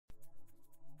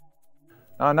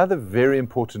Now, another very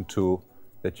important tool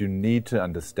that you need to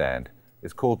understand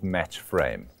is called Match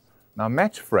Frame. Now,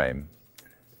 Match Frame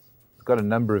has got a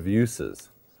number of uses.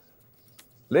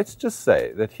 Let's just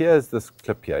say that here's this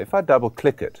clip here. If I double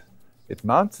click it, it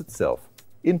mounts itself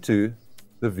into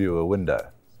the viewer window,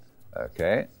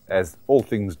 okay, as all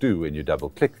things do when you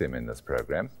double click them in this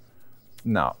program.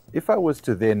 Now, if I was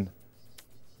to then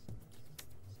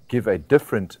give a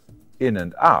different in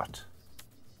and out,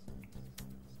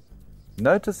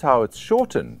 notice how it's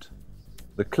shortened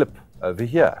the clip over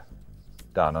here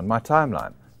down on my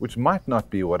timeline, which might not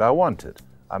be what I wanted.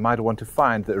 I might want to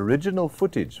find the original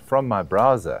footage from my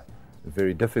browser. It's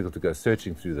very difficult to go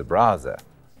searching through the browser.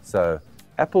 So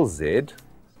Apple Z,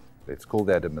 let's call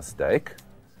that a mistake.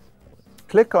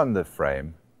 Click on the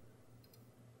frame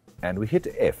and we hit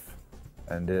F.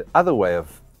 And the other way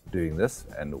of doing this,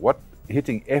 and what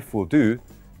hitting F will do,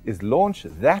 is launch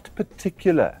that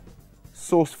particular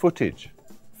source footage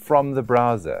from the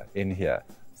browser in here.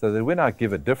 So that when I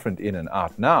give a different in and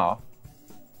out now,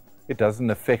 it doesn't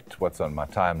affect what's on my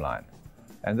timeline.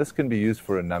 And this can be used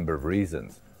for a number of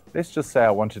reasons. Let's just say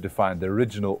I wanted to find the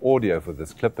original audio for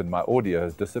this clip and my audio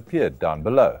has disappeared down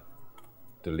below.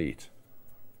 Delete.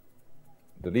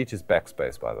 Delete is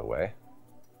backspace, by the way.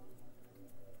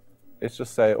 Let's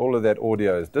just say all of that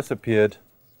audio has disappeared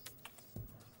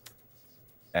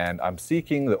and I'm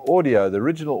seeking the audio, the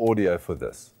original audio for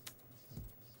this.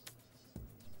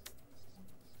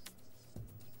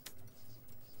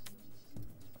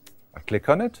 I click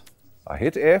on it, I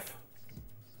hit F,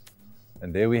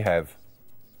 and there we have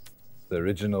the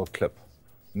original clip.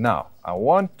 Now, I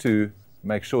want to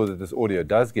make sure that this audio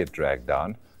does get dragged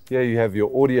down. Here you have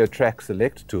your audio track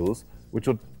select tools, which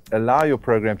will allow your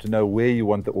program to know where you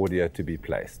want the audio to be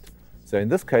placed. So in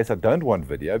this case, I don't want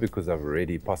video because I've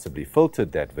already possibly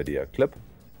filtered that video clip.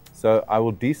 So I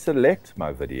will deselect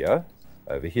my video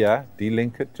over here,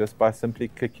 delink it just by simply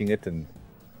clicking it and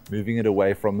moving it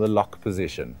away from the lock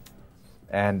position.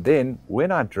 And then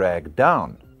when I drag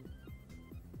down,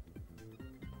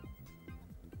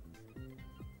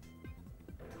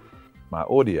 my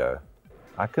audio,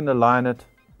 I can align it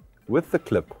with the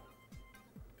clip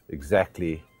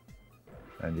exactly.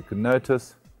 And you can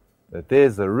notice that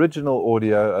there's the original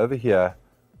audio over here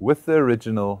with the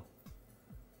original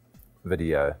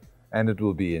video, and it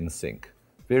will be in sync.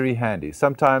 Very handy.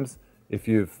 Sometimes if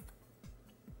you've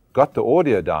got the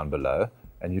audio down below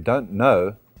and you don't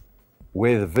know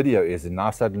where the video is, and now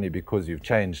suddenly because you've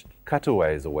changed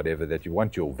cutaways or whatever that you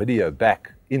want your video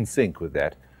back in sync with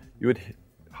that, you would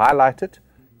highlight it,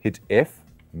 hit F,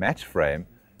 match frame,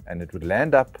 and it would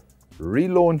land up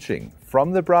relaunching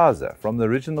from the browser, from the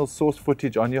original source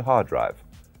footage on your hard drive,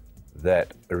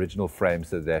 that original frame,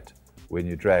 so that when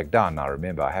you drag down, now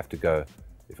remember I have to go,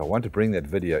 if I want to bring that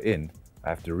video in, I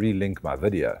have to relink my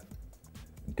video,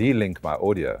 delink my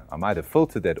audio. I might have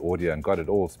filtered that audio and got it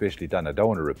all specially done. I don't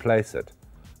want to replace it.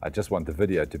 I just want the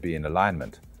video to be in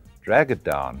alignment. Drag it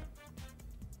down,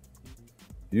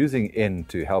 using N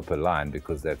to help align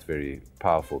because that's a very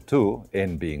powerful tool,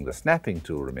 N being the snapping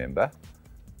tool, remember.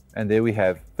 And there we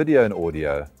have video and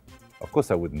audio. Of course,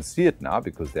 I wouldn't see it now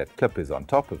because that clip is on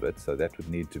top of it, so that would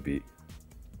need to be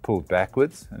pulled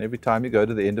backwards. And every time you go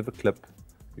to the end of a clip,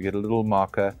 you get a little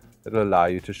marker that will allow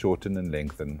you to shorten and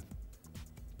lengthen.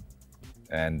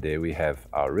 And there we have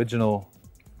our original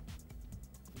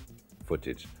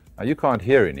footage. Now you can't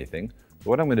hear anything.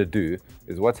 So what I'm going to do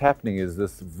is, what's happening is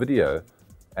this video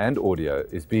and audio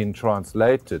is being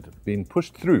translated, being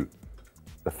pushed through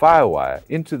the FireWire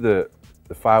into the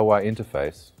FireWire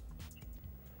interface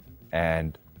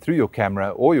and through your camera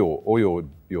or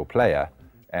your player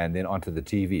and then onto the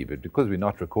TV. But because we're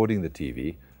not recording the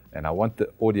TV and I want the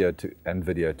audio and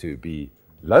video to be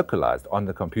localized on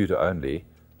the computer only,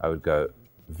 I would go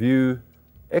View,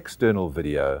 External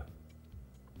Video,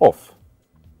 Off.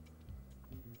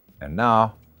 And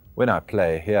now when I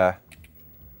play here,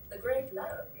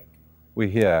 we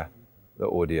hear the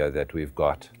audio that we've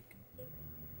got.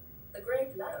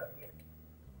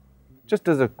 Just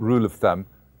as a rule of thumb,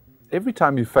 every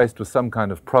time you're faced with some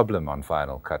kind of problem on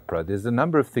Final Cut Pro, there's a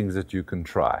number of things that you can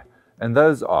try. And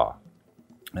those are,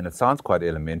 and it sounds quite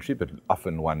elementary, but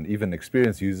often even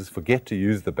experienced users forget to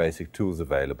use the basic tools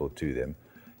available to them.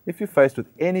 If you're faced with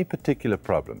any particular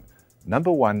problem,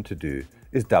 number one to do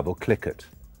is double click it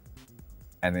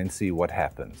and then see what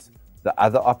happens. The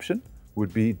other option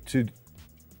would be to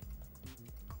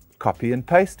copy and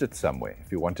paste it somewhere.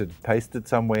 If you wanted to paste it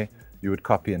somewhere, you would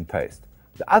copy and paste.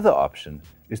 The other option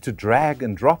is to drag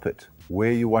and drop it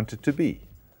where you want it to be.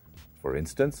 For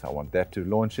instance, I want that to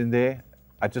launch in there,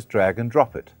 I just drag and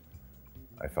drop it.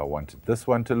 If I wanted this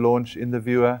one to launch in the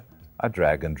viewer, I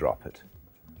drag and drop it.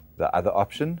 The other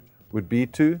option would be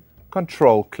to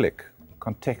control click,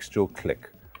 contextual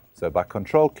click. So by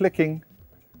control clicking,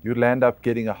 you'll end up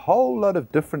getting a whole lot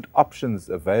of different options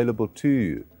available to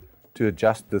you to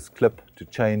adjust this clip, to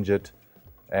change it.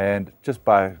 And just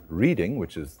by reading,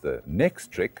 which is the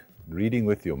next trick, reading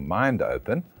with your mind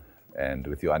open and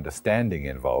with your understanding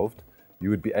involved, you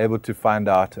would be able to find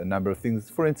out a number of things.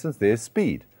 For instance, there's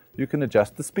speed. You can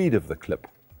adjust the speed of the clip.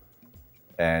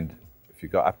 And if you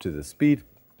go up to the speed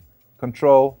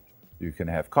control, you can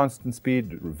have constant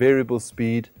speed, variable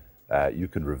speed. You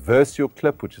can reverse your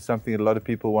clip, which is something a lot of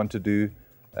people want to do.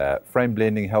 Frame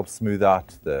blending helps smooth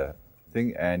out the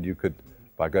thing, and you could,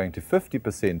 by going to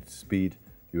 50% speed,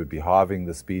 you would be halving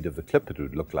the speed of the clip. It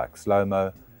would look like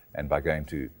slow-mo. And by going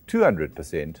to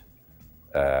 200%,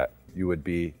 you would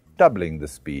be doubling the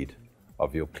speed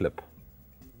of your clip.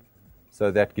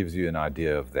 So that gives you an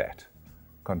idea of that.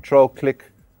 Control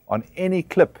click on any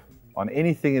clip, on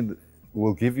anything,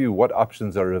 will give you what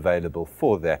options are available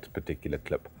for that particular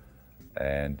clip.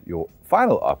 And your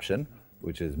final option,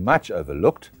 which is much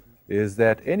overlooked, is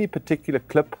that any particular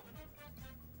clip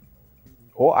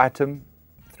or item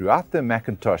throughout the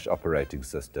Macintosh operating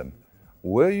system,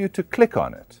 were you to click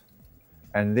on it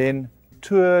and then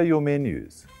tour your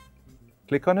menus,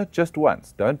 click on it just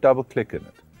once, don't double click in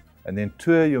it, and then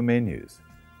tour your menus,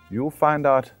 you'll find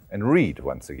out and read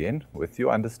once again with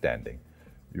your understanding.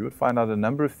 You would find out a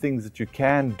number of things that you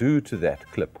can do to that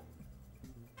clip.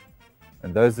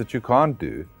 And those that you can't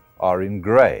do are in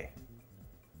gray.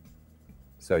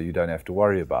 So you don't have to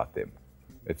worry about them.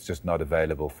 It's just not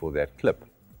available for that clip.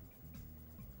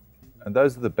 And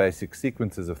those are the basic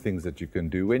sequences of things that you can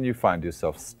do when you find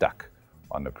yourself stuck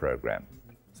on a program.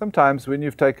 Sometimes when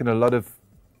you've taken a lot of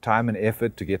time and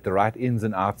effort to get the right ins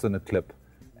and outs on a clip,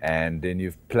 and then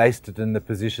you've placed it in the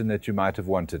position that you might have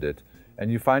wanted it,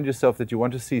 and you find yourself that you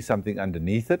want to see something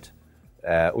underneath it,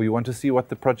 or you want to see what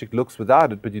the project looks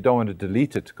without it, but you don't want to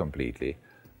delete it completely,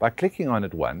 by clicking on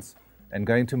it once and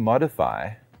going to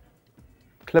modify,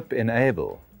 clip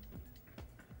enable,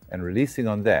 and releasing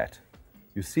on that,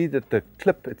 you see that the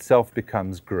clip itself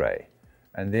becomes gray,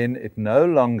 and then it no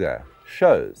longer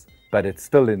shows, but it's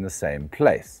still in the same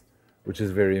place, which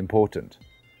is very important.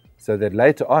 So that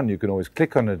later on you can always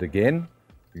click on it again,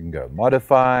 you can go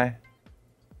modify,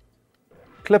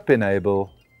 clip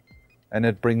enable, and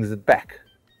it brings it back.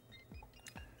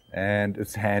 And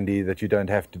it's handy that you don't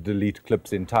have to delete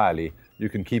clips entirely. You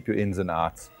can keep your ins and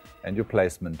outs and your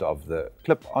placement of the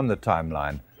clip on the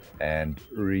timeline and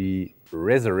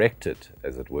resurrect it,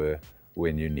 as it were,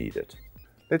 when you need it.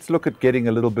 Let's look at getting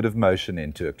a little bit of motion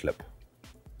into a clip.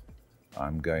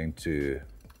 I'm going to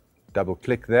double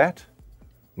click that,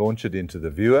 launch it into the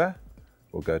viewer.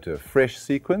 We'll go to a fresh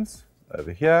sequence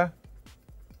over here,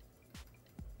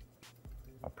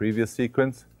 our previous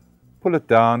sequence, pull it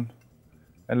down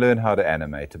and learn how to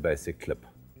animate a basic clip.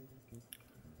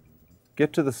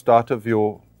 Get to the start of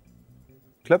your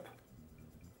clip,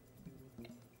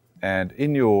 and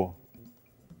in your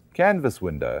canvas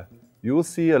window you will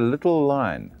see a little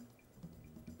line.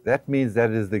 That means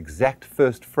that is the exact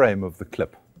first frame of the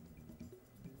clip.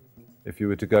 If you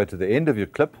were to go to the end of your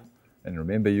clip, and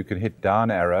remember you can hit down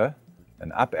arrow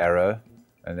and up arrow,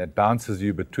 and that bounces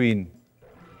you between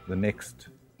the next.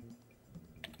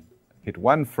 Hit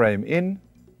one frame in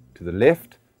to the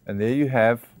left, and there you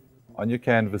have, on your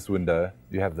canvas window,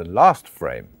 you have the last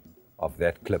frame of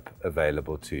that clip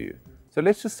available to you. So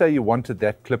let's just say you wanted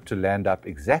that clip to land up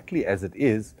exactly as it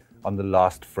is on the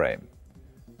last frame.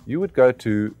 You would go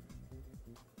to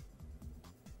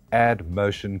Add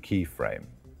Motion Keyframe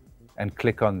and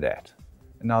click on that.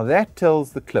 Now that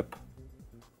tells the clip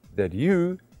that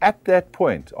you, at that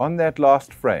point, on that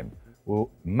last frame,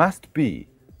 must be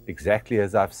exactly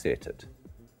as I've set it.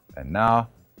 And now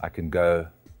I can go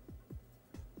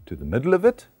to the middle of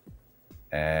it,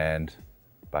 and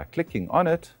by clicking on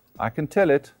it, I can tell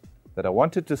it that I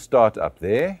want it to start up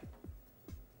there,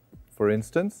 for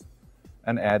instance,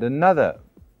 and add another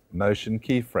motion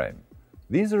keyframe.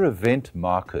 These are event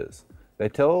markers.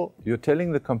 You're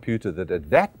telling the computer that at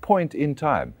that point in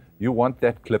time, you want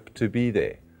that clip to be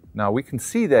there. Now we can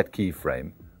see that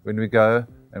keyframe when we go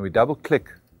and we double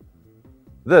click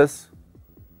this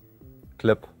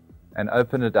clip and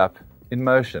open it up in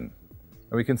motion.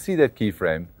 And we can see that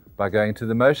keyframe by going to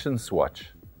the motion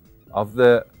swatch of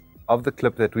the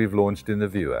clip that we've launched in the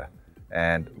viewer.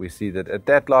 And we see that at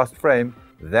that last frame,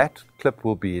 that clip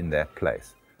will be in that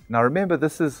place. Now remember,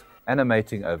 this is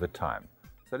animating over time.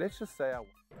 So let's just say